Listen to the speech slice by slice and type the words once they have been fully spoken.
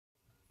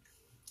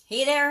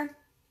Hey there,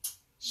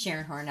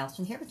 Sharon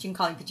Horn-Nelson here, but you can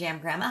call me Pajama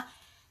Grandma.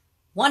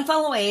 One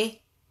Funnel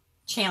Away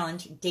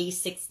Challenge, Day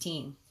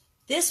 16.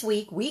 This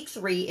week, week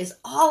 3, is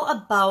all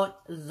about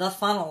the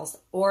funnels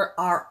or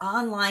our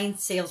online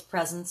sales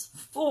presence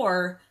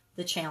for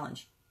the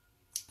challenge.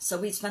 So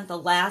we spent the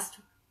last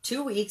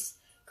 2 weeks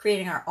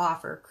creating our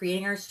offer,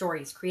 creating our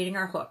stories, creating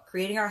our hook,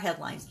 creating our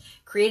headlines,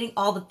 creating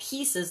all the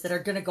pieces that are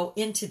going to go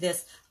into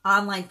this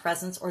online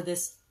presence or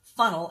this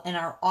funnel and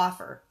our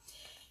offer.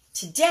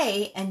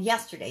 Today and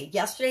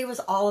yesterday was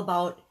all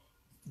about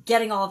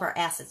getting all of our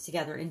assets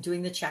together and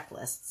doing the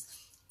checklists.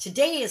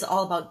 Today is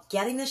all about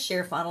getting the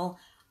share funnel,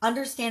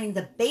 understanding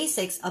the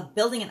basics of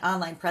building an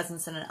online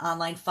presence and an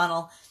online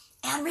funnel,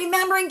 and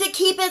remembering to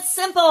keep it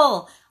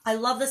simple. I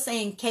love the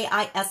saying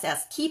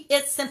KISS, keep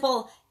it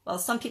simple. Well,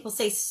 some people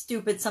say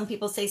stupid, some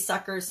people say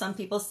sucker, some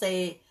people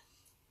say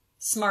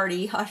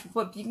smarty.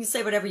 You can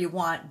say whatever you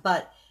want,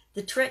 but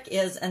the trick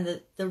is, and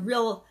the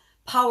real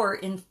power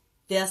in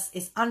this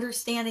is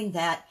understanding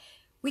that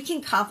we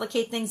can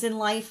complicate things in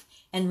life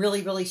and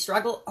really, really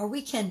struggle, or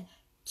we can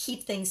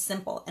keep things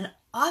simple. And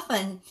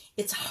often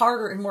it's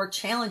harder and more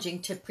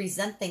challenging to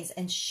present things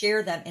and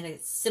share them in a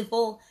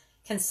simple,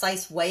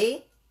 concise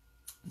way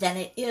than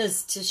it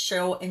is to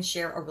show and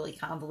share a really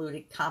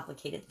convoluted,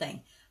 complicated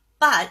thing.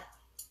 But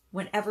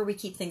whenever we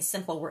keep things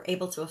simple, we're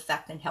able to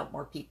affect and help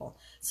more people.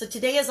 So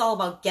today is all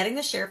about getting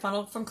the share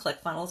funnel from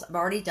ClickFunnels. I've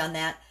already done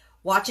that.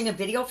 Watching a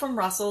video from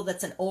Russell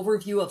that's an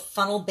overview of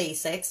funnel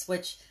basics,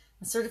 which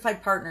I'm a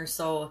certified partner,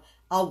 so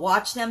I'll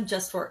watch them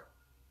just for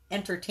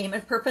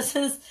entertainment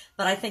purposes,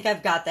 but I think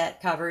I've got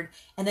that covered.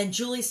 And then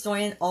Julie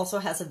Stoyan also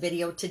has a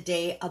video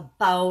today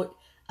about,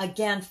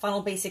 again,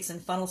 funnel basics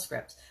and funnel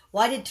scripts.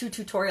 Well, I did 2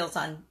 tutorials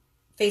on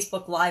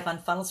Facebook Live on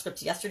funnel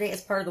scripts yesterday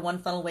as part of the One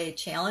Funnel Away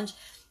Challenge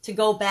to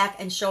go back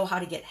and show how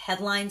to get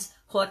headlines,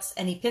 hooks,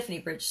 and Epiphany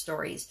Bridge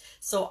stories.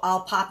 So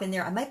I'll pop in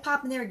there. I might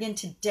pop in there again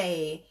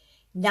today.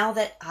 Now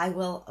that I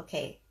will,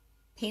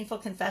 painful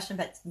confession,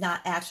 but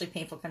not actually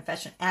painful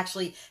confession,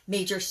 actually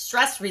major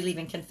stress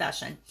relieving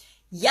confession.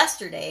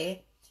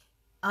 Yesterday,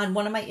 on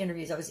one of my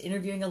interviews, I was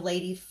interviewing a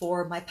lady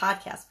for my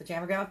podcast,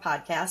 Pajama Grandma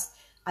Podcast.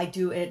 I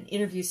do an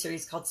interview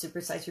series called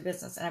Supersize Your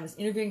Business, and I was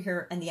interviewing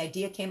her, and the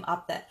idea came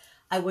up that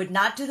I would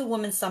not do the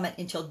Women's Summit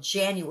until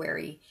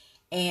January,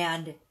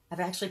 and I've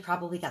actually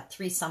probably got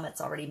 3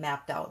 summits already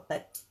mapped out,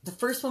 but the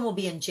first one will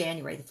be in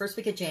January, the first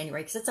week of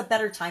January, because it's a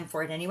better time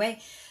for it anyway.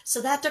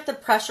 So that took the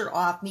pressure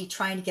off me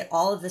trying to get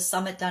all of the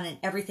summit done and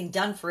everything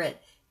done for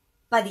it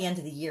by the end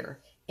of the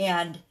year.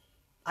 And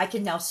I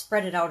can now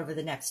spread it out over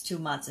the next 2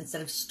 months.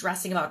 Instead of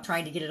stressing about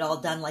trying to get it all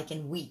done like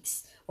in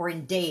weeks or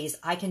in days,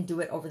 I can do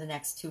it over the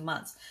next 2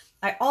 months.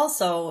 I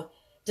also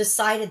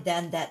decided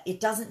then that it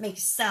doesn't make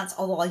sense,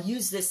 although I'll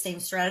use this same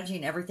strategy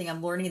and everything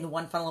I'm learning in the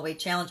One Funnel Away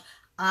Challenge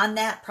on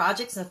that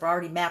project, since I've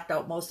already mapped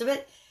out most of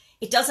it.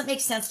 It doesn't make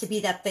sense to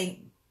be that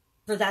thing,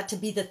 for that to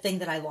be the thing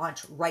that I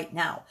launch right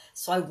now.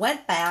 So I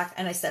went back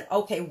and I said,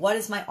 okay, what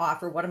is my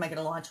offer? What am I going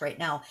to launch right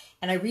now?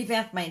 And I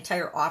revamped my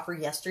entire offer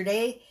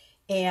yesterday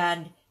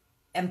and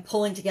am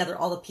pulling together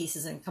all the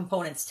pieces and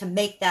components to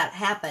make that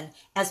happen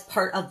as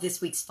part of this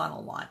week's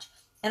funnel launch.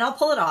 And I'll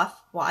pull it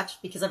off, watch,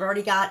 because I've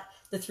already got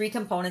the 3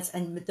 components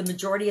and the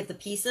majority of the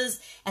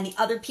pieces, and the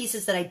other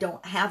pieces that I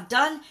don't have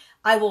done,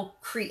 I will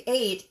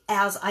create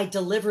as I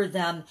deliver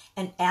them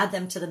and add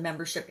them to the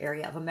membership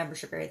area of a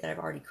membership area that I've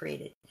already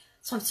created.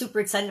 So I'm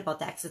super excited about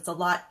that because it's a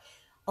lot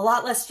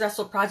less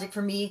stressful project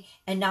for me.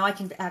 And now I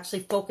can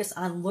actually focus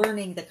on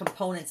learning the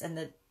components and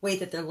the way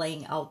that they're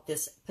laying out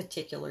this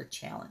particular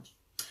challenge.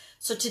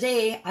 So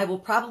today I will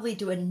probably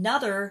do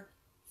another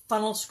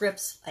funnel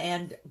scripts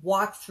and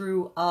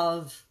walkthrough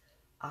of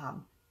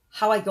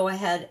how I go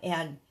ahead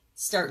and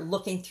start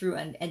looking through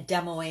and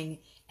demoing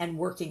and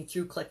working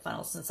through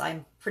ClickFunnels. Since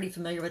I'm pretty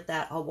familiar with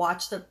that, I'll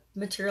watch the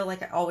material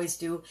like I always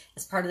do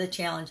as part of the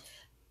challenge,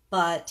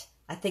 but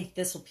I think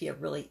this will be a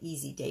really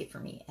easy day for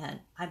me, and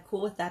I'm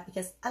cool with that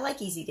because I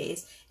like easy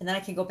days, and then I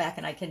can go back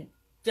and I can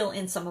fill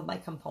in some of my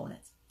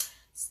components.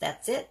 So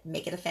that's it.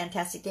 Make it a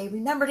fantastic day.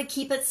 Remember to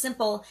keep it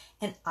simple,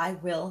 and I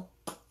will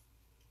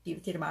be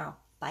with you tomorrow.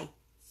 Bye.